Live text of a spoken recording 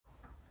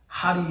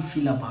How do you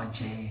feel about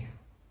Jay?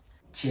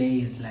 Jay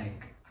is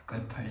like a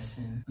good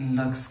person,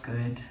 looks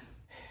good,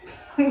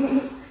 be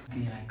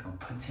like a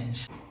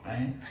potential,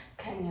 right?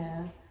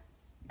 Kenya.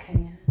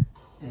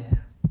 Yeah.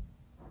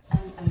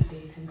 I'm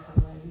dating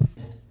someone.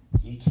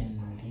 You can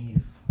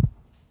leave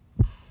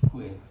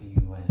whoever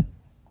you want.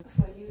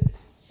 For you?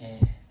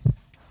 Yeah.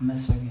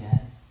 Miss what you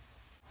had.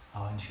 I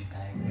want you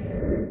back.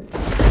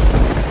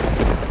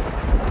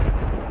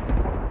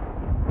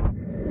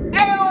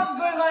 Hey, what's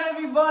going on,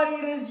 everybody?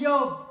 It is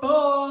your boy,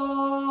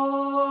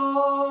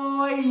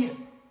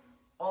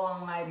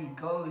 Almighty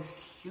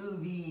Ghost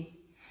Hlubi,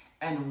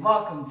 and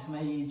welcome to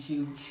my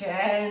YouTube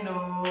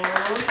channel.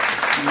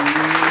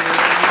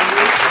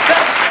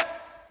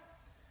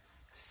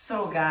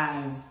 So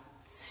guys,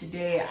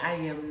 today I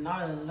am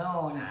not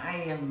alone.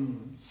 I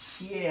am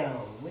here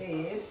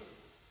with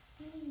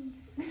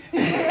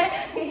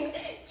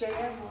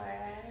Jay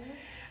Moore.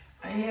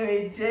 I'm here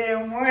with Jay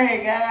Moore,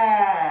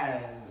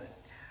 guys.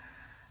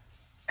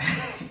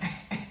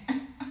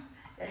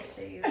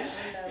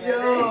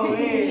 Yo,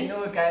 wait,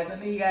 no guys, I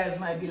know you guys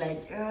might be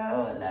like,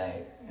 yo,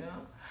 like, you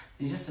know,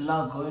 there's just a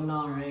lot going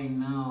on right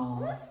now.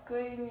 What's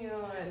going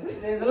on?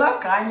 There's a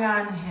lot going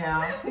on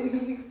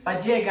here.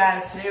 But Jay,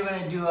 guys, today we're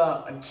going to do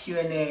a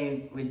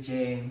Q&A with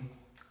Jay.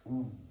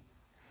 Ooh.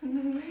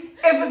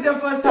 If it's your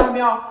first time,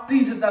 y'all,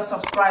 please hit that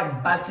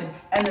subscribe button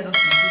and the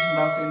notification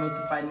bell so you're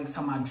notified next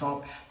time I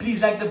drop.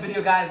 Please like the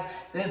video, guys.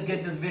 Let's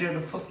get this video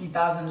to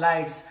 50,000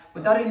 likes.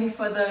 Without any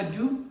further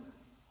ado,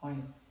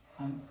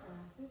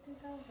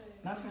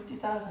 not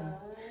 50,000.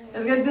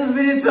 Let's get this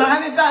video to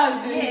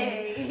 100,000.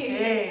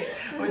 Hey.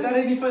 Without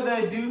any further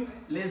ado,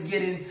 let's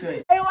get into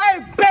it. Hey,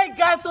 we're back,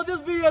 guys. So this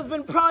video has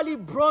been proudly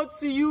brought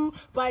to you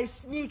by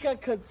Sneaker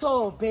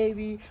Couture,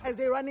 baby. As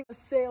they're running a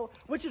sale,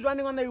 which is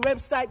running on their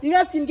website. You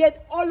guys can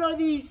get all of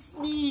these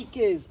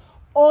sneakers,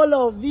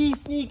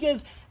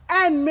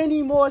 and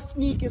many more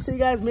sneakers. So you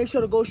guys make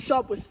sure to go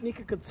shop with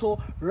Sneaker Couture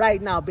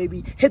right now,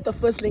 baby. Hit the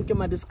first link in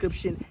my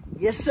description.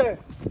 Yes, sir.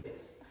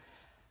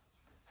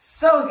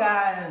 So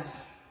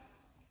guys,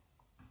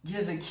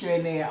 here's a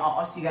Q&A. I'll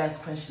ask you guys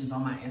questions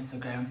on my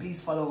Instagram. Please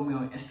follow me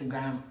on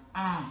Instagram.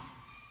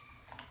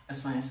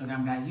 That's my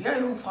Instagram, guys. You guys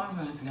don't follow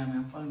me on Instagram,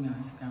 man. Follow me on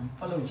Instagram.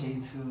 Follow Jay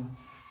too,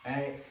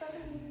 right?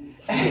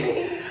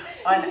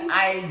 On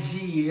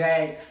IG,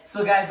 right?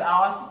 So guys,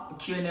 I'll ask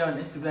Q&A on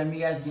Instagram. You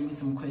guys give me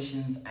some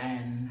questions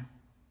and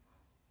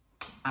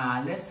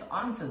let's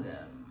answer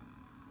them.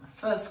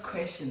 First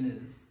question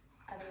is,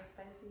 Are they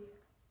spicy?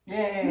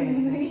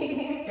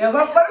 Yeah,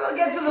 but we'll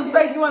get to the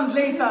spicy ones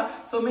later.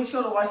 So make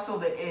sure to watch till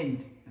the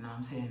end. You know what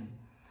I'm saying?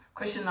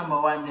 Question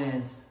number 1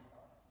 is,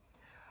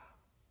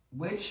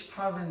 which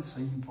province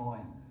were you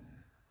born?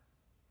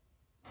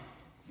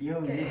 Yo,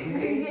 I'm good.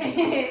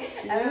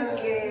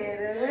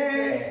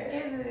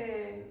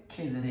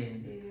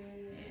 KZN.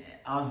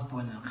 Yeah, I was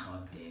born in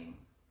Gauteng.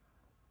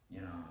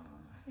 You know.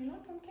 You're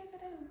not from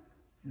KZN?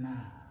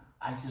 Nah,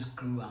 I just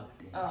grew up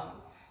there. Oh.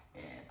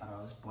 Yeah, but I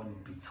was born in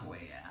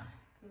Pretoria.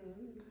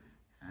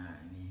 I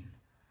mean,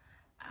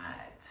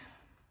 alright.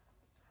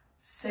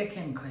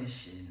 Second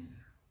question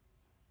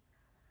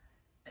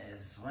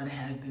is, what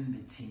happened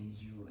between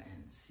you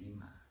and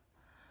Sima?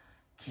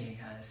 Okay,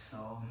 guys,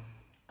 so.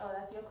 Oh,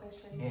 that's your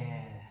question?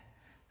 Yeah,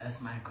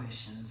 that's my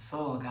question.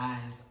 So,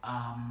 guys,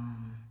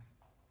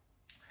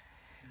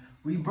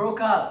 we broke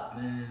up,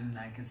 man.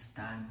 Like, it's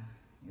done,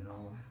 you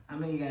know. I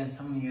know you guys,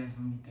 some of you guys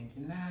will be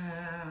thinking,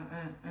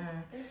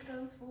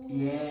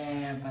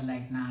 yeah, but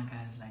like, nah,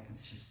 guys, like,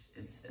 it's just,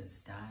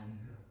 it's done.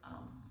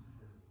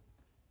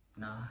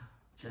 Nah,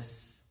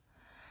 just,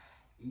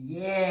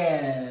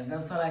 yeah,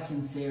 that's all I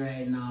can say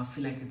right now. I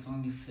feel like it's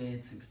only fair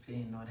to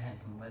explain what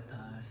happened with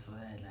her, so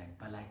that, like,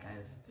 but like,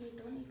 guys, it's, we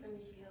don't even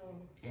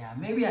heal. Yeah,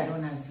 maybe I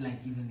don't have to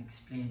like even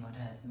explain what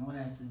happened. What I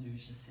have to do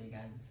is just say,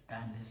 guys, it's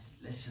done.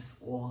 Let's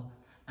just all,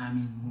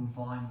 move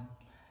on.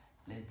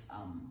 Let's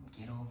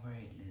get over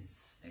it.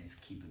 Let's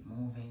keep it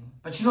moving.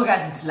 But you know,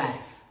 guys, it's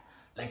life.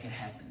 Like, it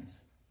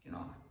happens, you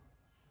know.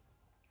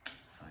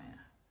 So yeah.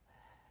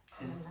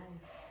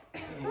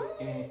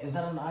 Is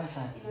that an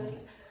answer?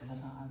 Is that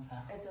an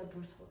answer? It's a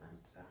brutal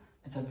answer.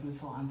 It's a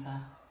brutal answer.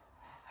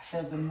 I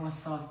should have been more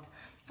soft.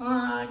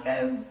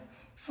 Guys,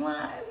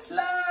 it's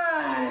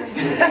life.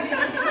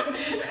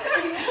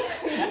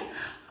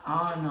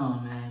 Oh no,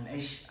 man.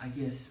 I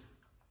guess,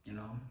 you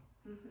know.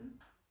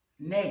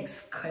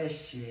 Next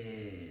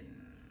question.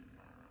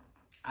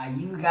 Are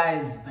you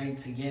guys back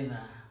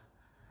together?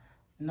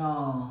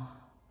 No,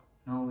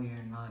 we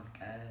are not,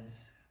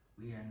 guys.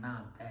 We are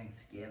not back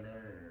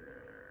together.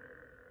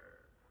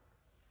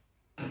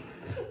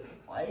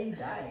 Why are you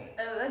dying?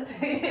 That's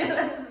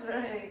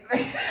right.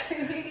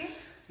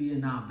 We are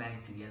not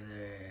back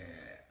together.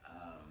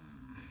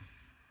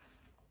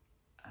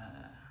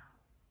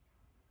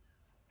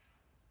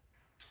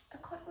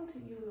 According to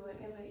you, we were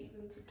never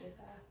even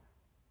together.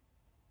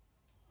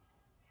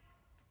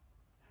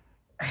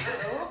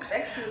 So,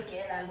 back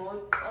together,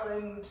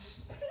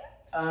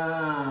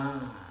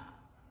 I'm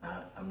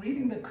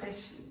reading the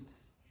questions.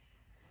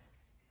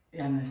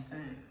 You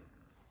understand?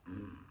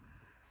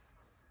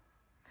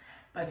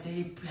 But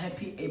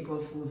happy April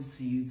Fools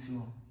to you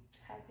too.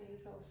 Happy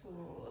April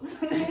Fools.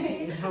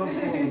 Happy April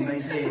Fools, I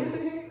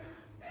guess.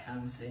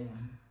 I'm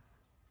saying.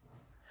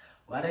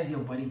 What is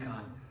your body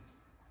count?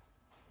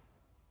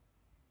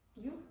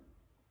 You?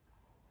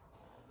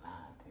 Nah,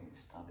 please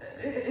stop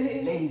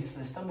it. Ladies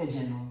first, I'm a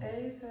general. I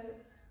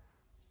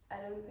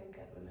don't think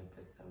I want to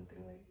put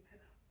something like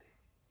that up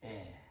there.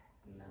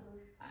 Yeah. No.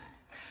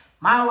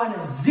 My one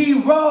is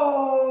 0.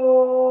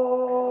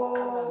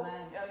 Oh,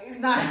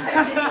 man. Nah.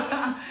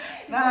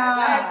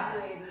 Nah.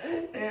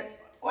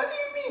 What do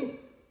you mean?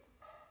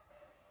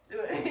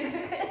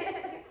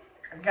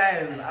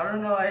 Guys, I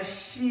don't know what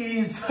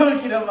she's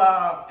talking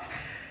about.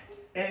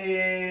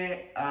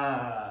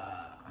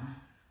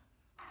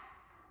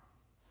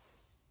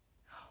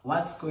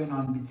 What's going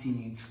on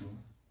between you two?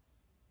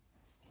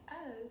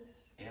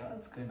 Us? Yeah,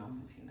 what's going on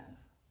between us?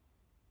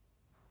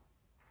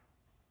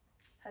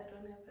 I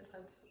don't have an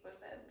answer for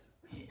that.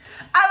 Yeah.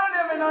 I don't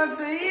even know what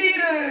to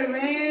either,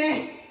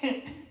 man.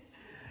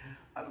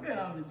 What's going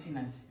on between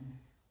us?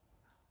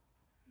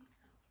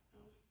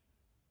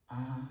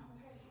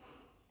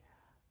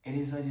 It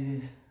is what it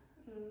is.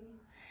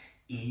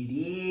 It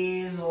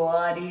is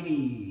what it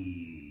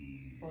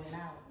is. For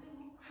now.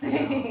 For now.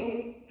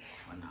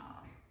 For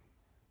now.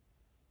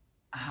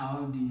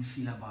 How do you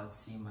feel about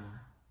Sima?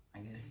 I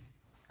guess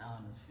that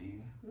one is for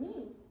you.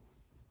 Me?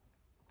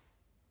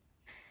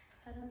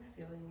 I don't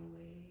feel any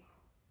way.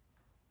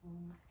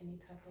 Any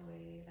type of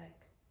way.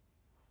 Like,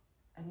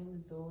 I name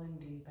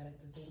Zoe, but at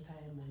the same time,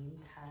 I name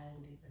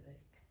Tandy, but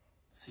like.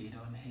 So you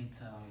don't hate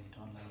her or you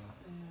don't love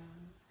her? No,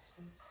 it's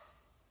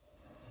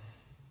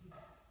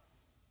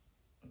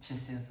It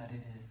just is what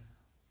it is.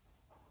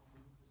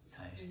 It's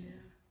how she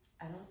yeah.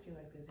 I don't feel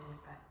like there's any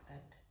bad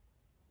blood.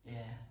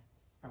 Yeah.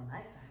 From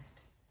my side.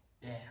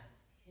 Yeah.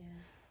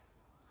 Yeah.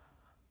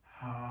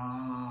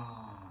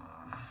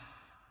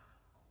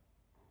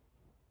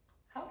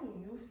 How do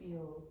you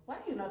feel? Why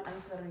are you not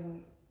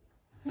answering?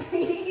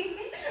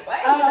 Why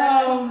are you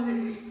not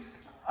answering?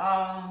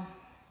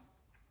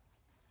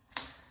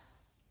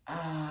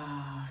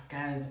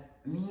 Guys,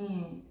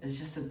 me, it's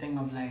just a thing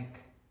of like,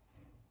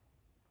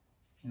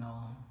 you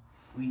know,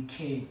 we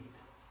kicked,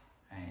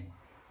 right?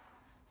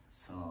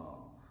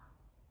 So,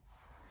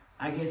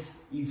 I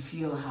guess you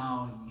feel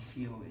how you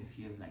feel if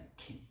you've like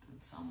kicked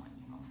with someone,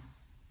 you know.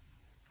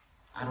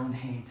 I don't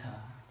hate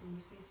her. Do you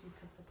see she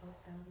took the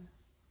post down?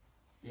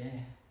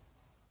 Yeah.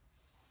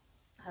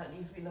 How do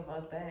you feel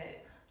about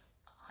that?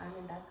 I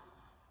mean that.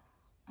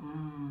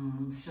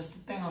 It's just a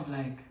thing of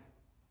like,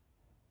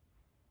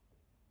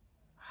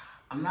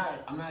 I'm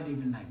not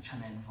even like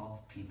trying to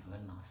involve people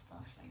and all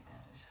stuff like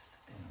that. It's just a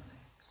thing of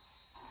like,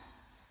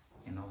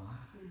 you know,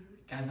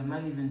 guys, I'm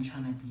not even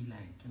trying to be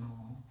like, you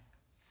know,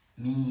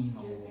 mean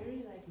or. You're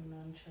very like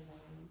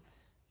nonchalant.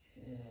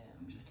 Yeah,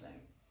 I'm just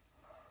like,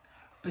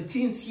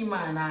 between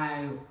Sima and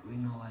I, we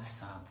know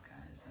what's up,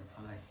 guys. That's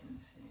all I can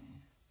say.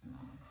 You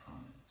know, so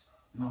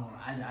no,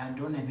 I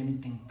don't have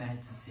anything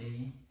bad to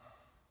say.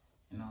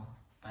 You know,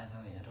 by the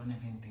way, I don't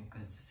have anything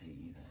good to say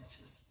either. It's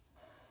just,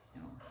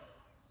 you know.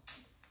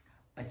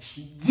 But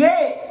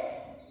yeah!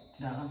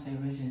 Did I answer your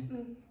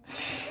question?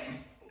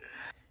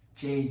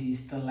 Jay, do you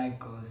still like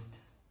Ghost?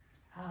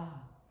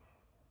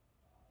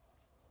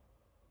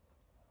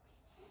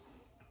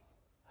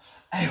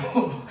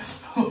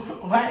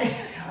 Why?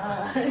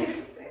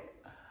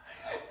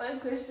 My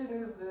question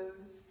is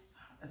this.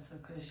 That's a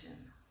question.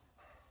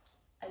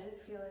 I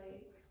just feel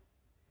like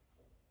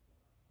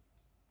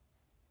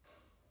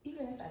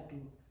even if I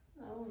do,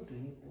 I won't do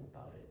anything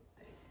about it.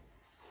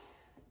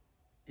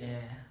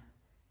 Yeah.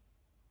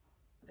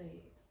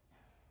 Like,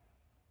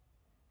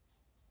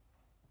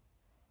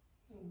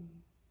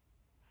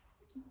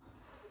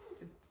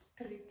 it's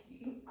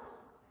tricky.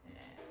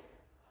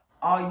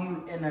 Are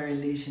you in a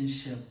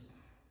relationship?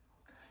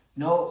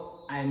 No,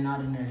 I'm not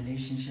in a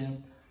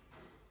relationship.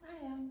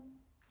 I am.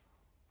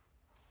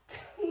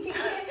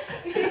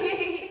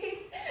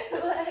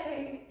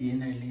 Why? You're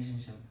in a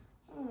relationship.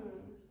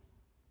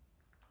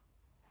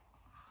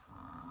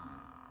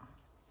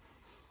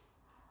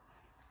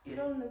 You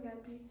don't look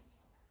happy.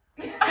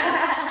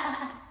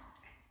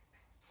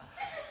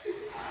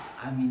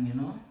 I mean, you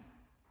know,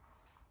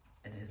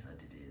 it is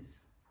what it is.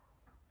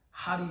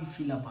 How do you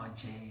feel about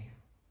Jay?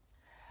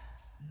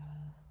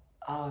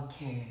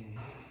 Okay.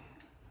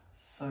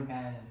 So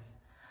guys,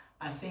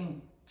 I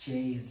think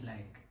Jay is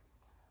like,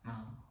 a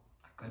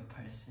good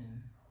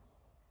person.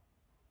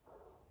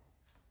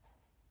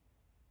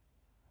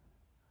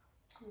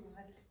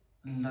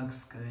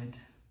 Looks good,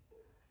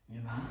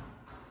 you know.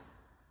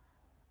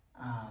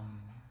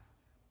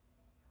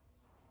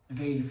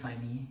 Very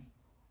funny,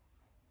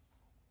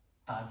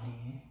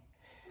 bubbly,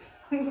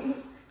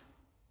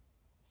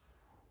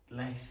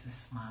 likes to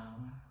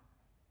smile.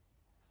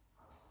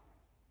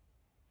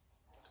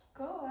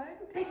 Go on.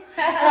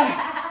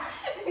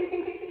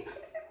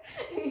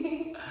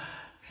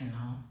 You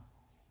know,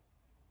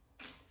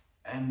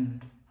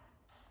 and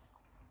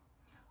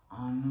I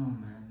don't know,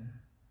 man.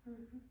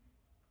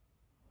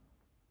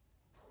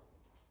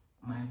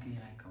 Might be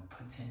like a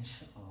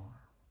potential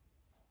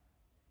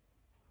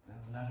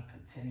There's a lot of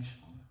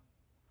potential.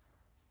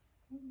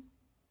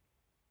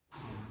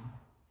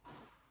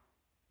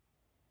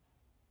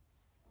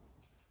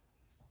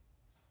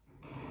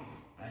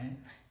 Right?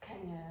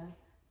 Kenya.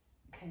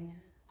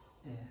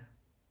 Yeah.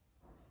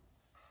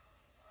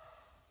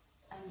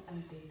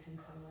 I'm dating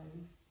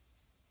someone.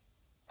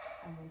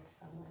 I'm with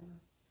someone.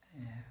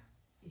 Yeah.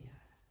 Yeah.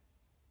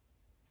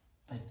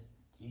 But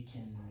you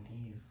can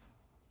leave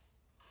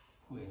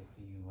whoever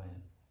you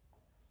want.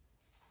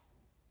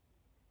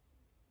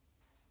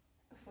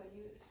 For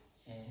you,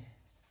 Yeah.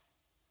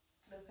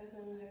 the person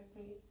who hurt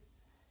me.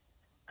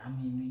 I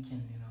mean, we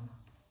can,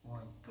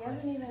 what? You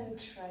haven't even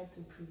tried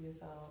to prove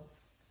yourself.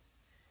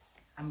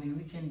 I mean,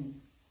 we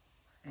can.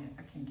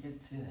 I can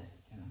get to that,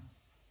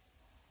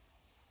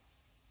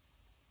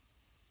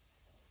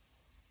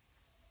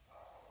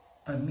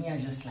 But me, I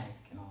just like,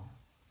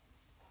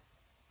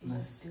 You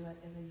just do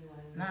whatever you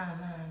want. Nah.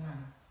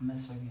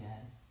 Mess what you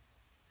had.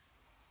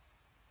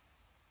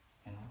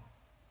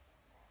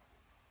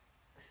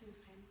 Seems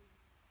fine.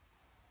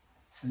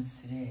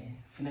 Since today, I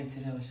feel like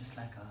today was just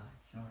like a,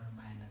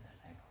 reminder that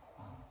like,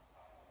 wow.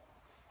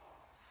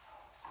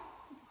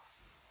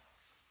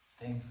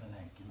 Things were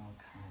like,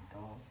 kind of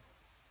dull.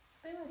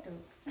 They were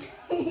dope.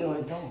 They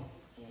were dull.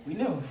 Yeah. We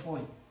never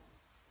fought.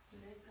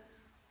 Never.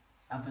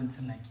 Up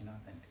until like,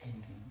 that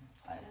ending.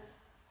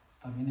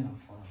 But we never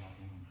fought about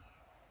him.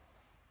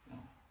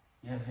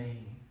 You're a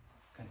very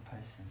good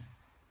person.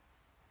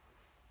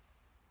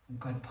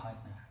 Good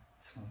partner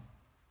too.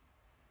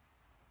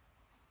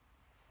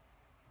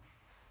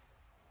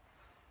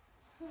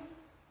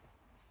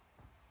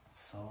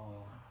 So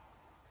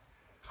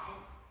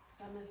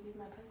I must leave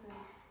my person.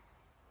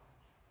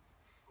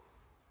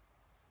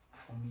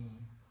 for me,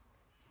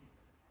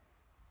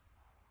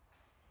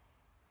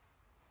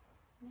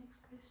 Next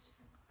question.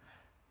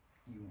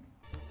 you.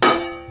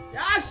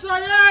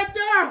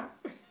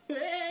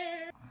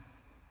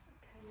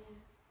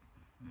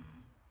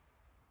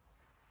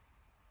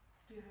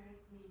 You heard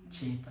me.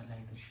 Jay, but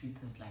like the truth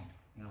is like,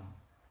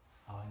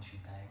 I want you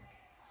back.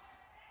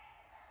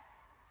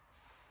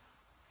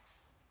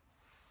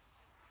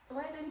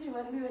 Why didn't you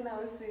want me when I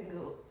was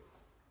single?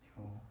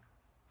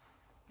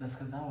 That's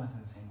because I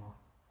wasn't single.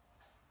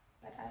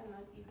 But I'm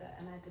not either,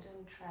 and I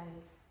didn't try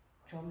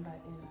Jomba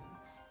in.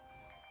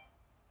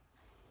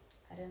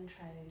 I didn't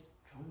try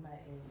Jomba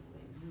in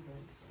when you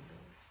weren't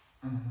single.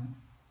 Mm-hmm.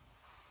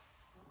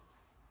 So.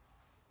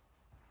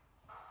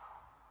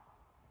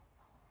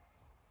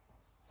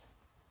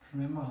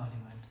 Remember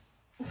Hollywood?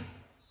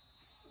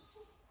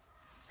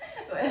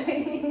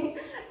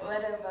 What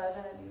about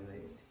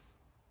Hollywood?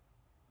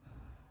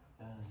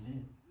 That was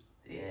lit.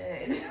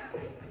 Yeah.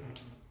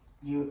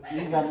 You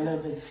got a little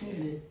bit too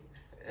lit.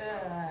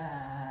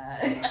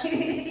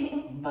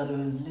 But it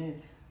was lit.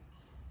 It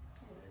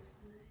was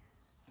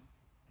nice.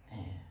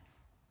 Yeah.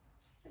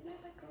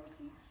 Remember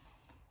Goldie?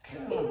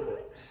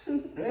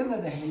 Remember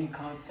the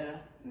helicopter?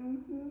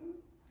 Mm-hmm.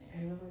 Yeah.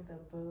 Remember the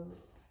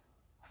boats?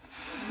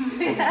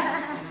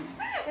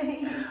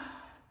 Damn.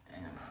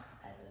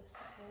 That was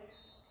fire.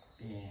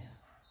 Yeah.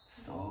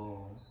 So.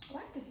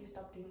 Why did you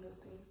stop doing those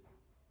things?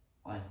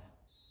 What?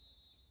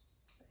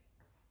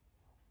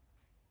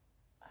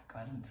 I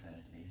got into a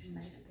relationship.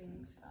 Nice things.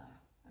 And stuff.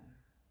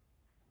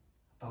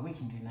 But we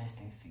can do nice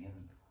things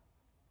together.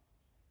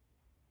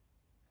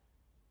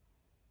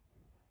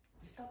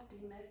 You stopped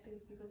doing nice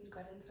things because you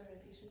got into a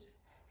relationship?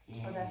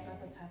 Yeah. Or that's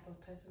not the type of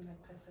person that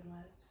person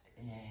was?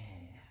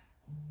 Yeah.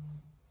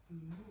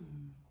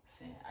 Mm.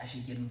 So I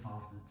should get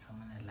involved with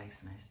someone that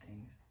likes nice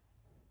things.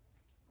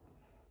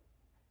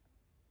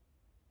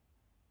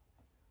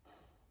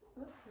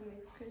 What's the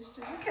next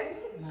question? Okay.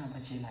 No,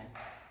 but you like,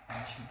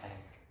 aren't you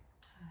like?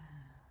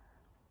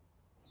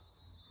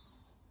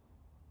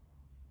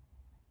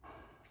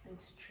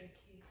 It's tricky.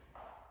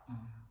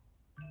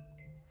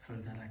 So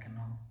is that like a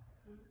no?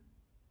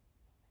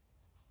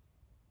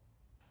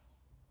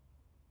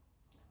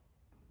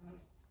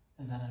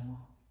 Is that a no?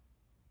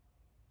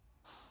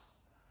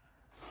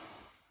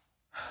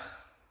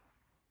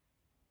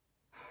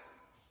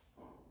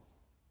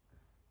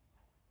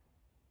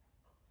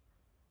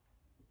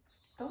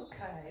 Don't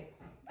cry.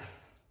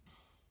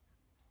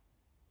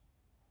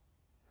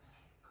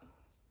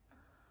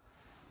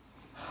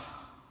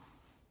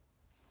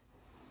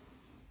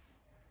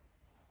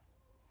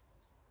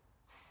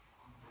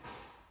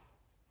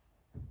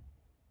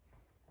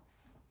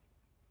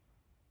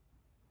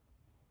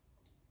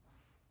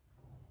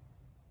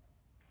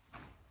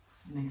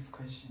 Next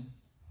question.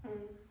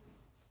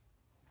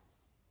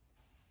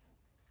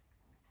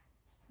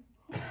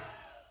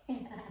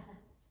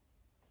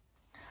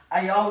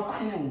 Are y'all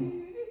cool?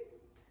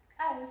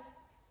 Us.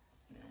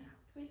 Yeah.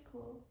 We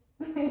cool.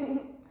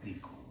 We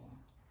cool.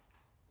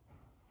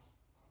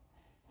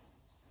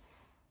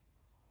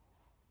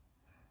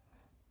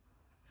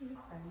 You're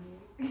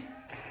funny.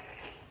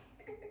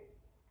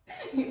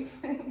 You're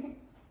funny.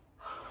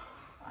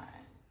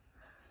 Fine.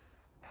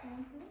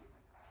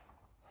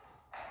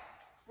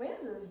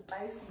 Where's the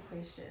spicy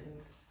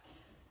questions?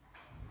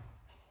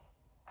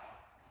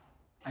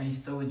 Are you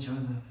still with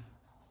Joseph?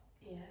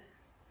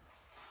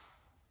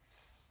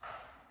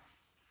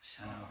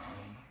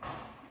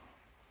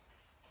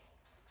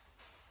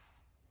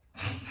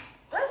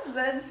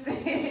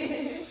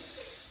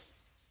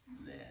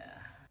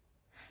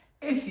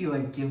 If you were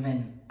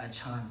given a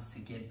chance to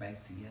get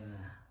back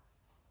together,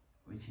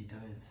 would you do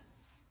it?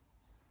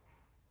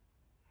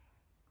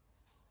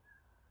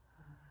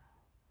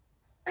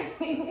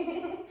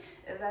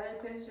 Is that a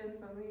question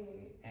for me?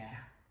 Yeah.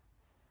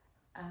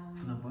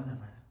 For the both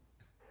of us.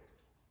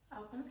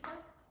 I'll answer.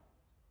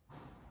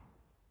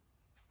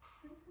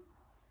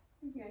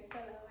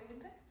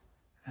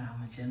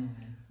 I'm a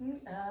gentleman.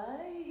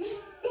 Aye.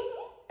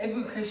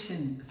 Every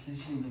question is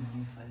literally with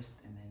you first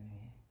and then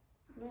me.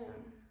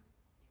 Man.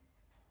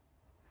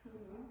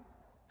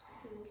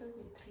 It's a little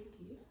bit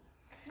tricky.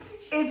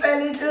 It's a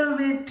little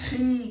bit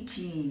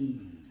tricky.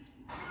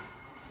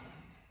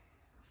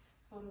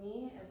 For me,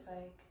 it's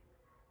like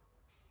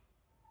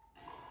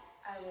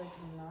I would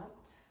not,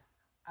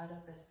 out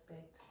of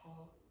respect for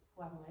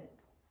who I'm with,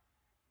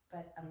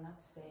 but I'm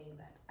not saying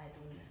that I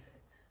don't miss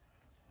it.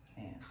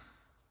 Yeah.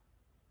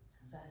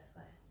 That's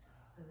why it's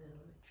a little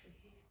bit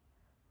tricky.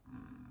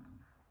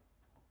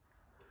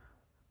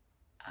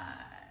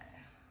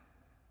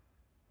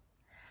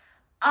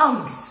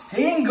 I'm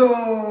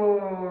single.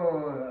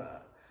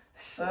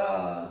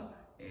 So,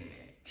 yeah,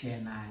 Jay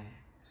and I,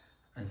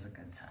 it was a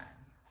good time.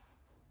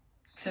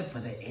 Except for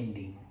the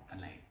ending, but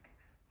like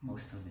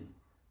most of it.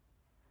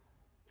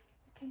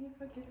 Can you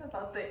forget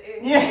about the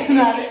ending? Yeah,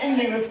 no, the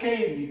ending was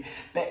crazy.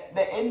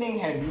 The ending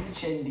had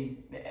reach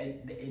ending. The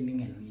ending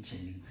had reach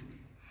ending too.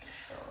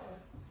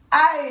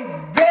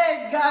 I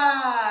bet,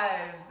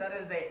 guys, that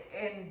is the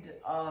end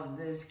of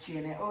this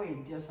Q&A. Oh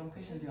wait, do you have some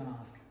questions you want to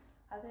ask?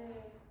 Are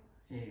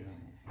they? Yeah, you want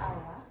to.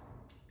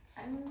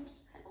 I know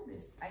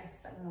there's spice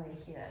somewhere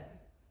here.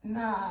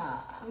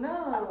 Nah.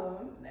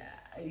 No.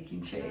 Nah, you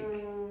can check.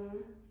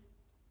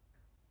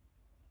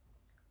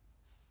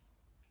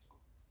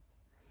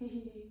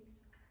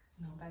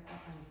 No, but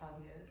that one's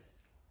obvious.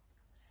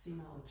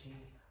 Sima OJ,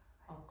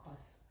 of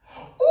course.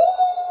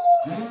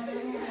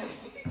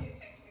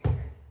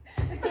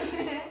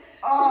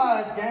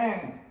 Oh,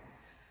 dang.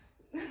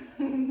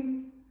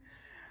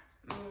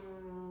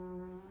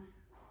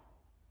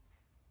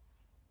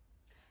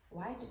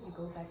 Why did we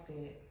go back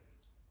there?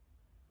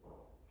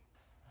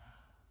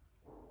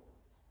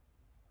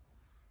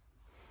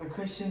 The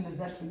question, is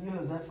that for you or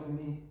is that for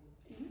me?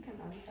 You can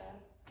answer.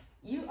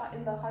 You are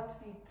in the hot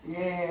seat.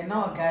 Yeah,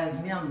 no,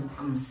 guys, me,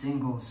 I'm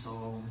single,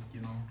 so, you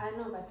know. I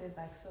know, but there's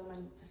like so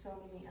many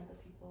other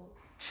people.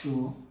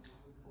 True.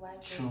 Why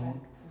True. go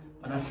back to me?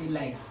 But I feel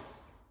like,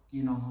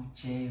 you know,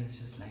 Jay was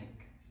just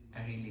like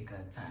a really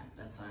good time.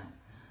 That's why,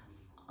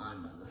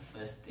 the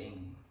first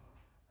thing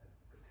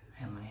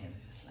in my head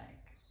was just like,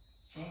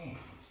 Jay,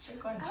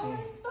 check on Jay. I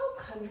was so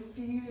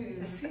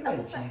confused. See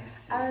what Jay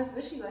said. I was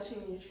literally watching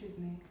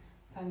YouTube,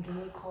 and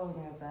getting called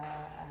as a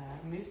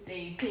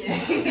mistake. Really?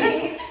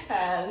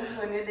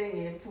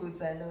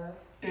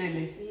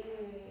 Yeah.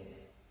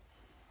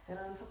 Then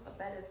on top of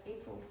that, it's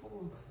April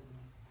Fools.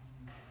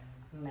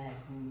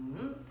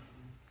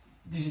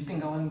 Did you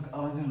think I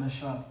was in the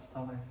shop at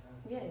Starbucks?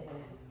 Yeah.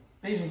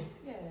 Really?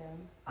 Yeah.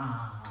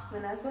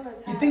 When I saw the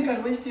time. You think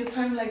I'd waste your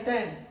time like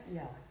that?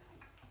 Yeah.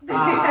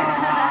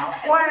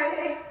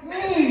 Why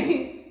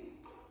me?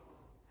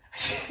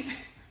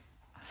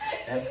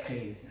 That's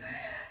crazy.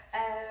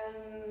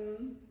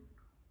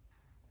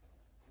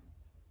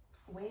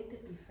 Where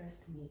did we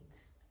first meet?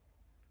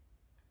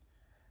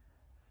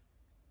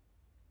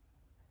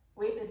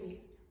 Where did we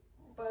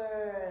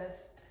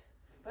first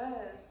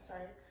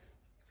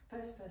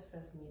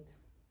meet?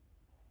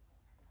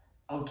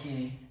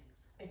 Okay.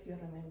 If you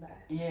remember.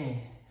 Yeah.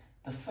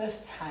 The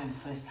first time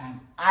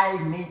I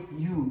met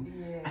you.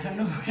 Yeah. I don't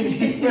know when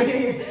it first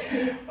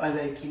was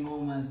like King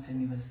Omar's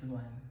 20 versus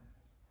 1.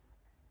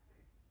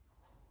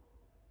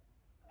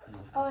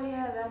 Oh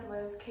yeah, that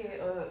was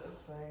KO.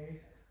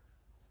 Sorry.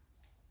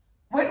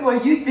 What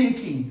were you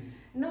thinking?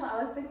 No,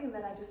 I was thinking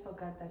that I just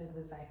forgot that it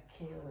was like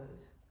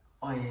KOs.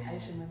 Oh yeah. I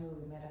just remember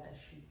we met at a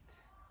shoot.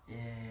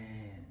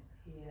 Yeah.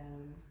 Yeah.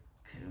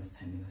 Okay, it was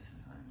 20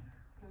 versus 1.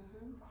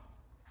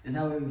 Is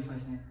that where we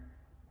first met?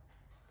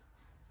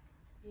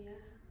 Yeah.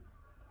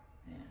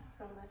 Yeah.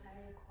 From what I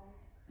recall.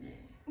 Yeah.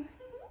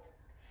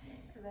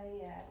 But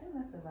yeah, I think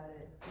that's about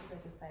it. These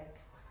are just like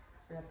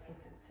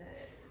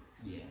repetitive.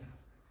 Yeah.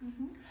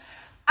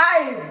 I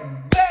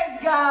bet,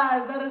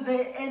 guys, that is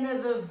the end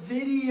of the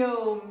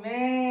video,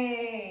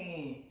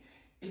 man.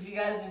 If you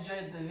guys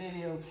enjoyed the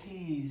video,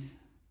 please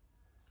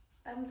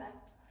thumbs up.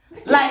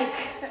 Like.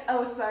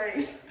 Oh,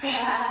 sorry.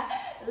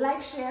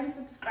 Like, share, and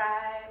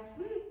subscribe.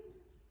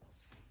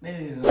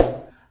 There you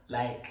go.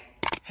 Like,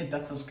 hit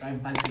that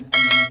subscribe button and the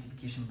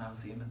notification bell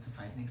so you're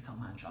notified next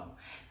time I drop.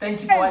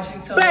 Thank you for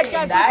watching till the end.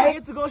 Guys, don't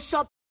forget to go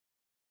shop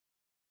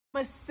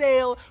a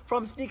sale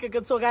from Sneaker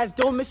Couture, guys.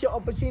 Don't miss your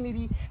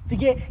opportunity to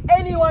get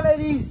any one of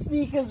these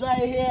sneakers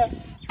right here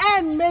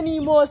and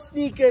many more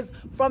sneakers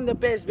from the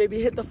best,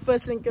 baby. Hit the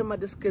first link in my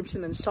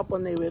description and shop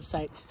on their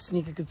website,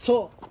 Sneaker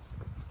Couture.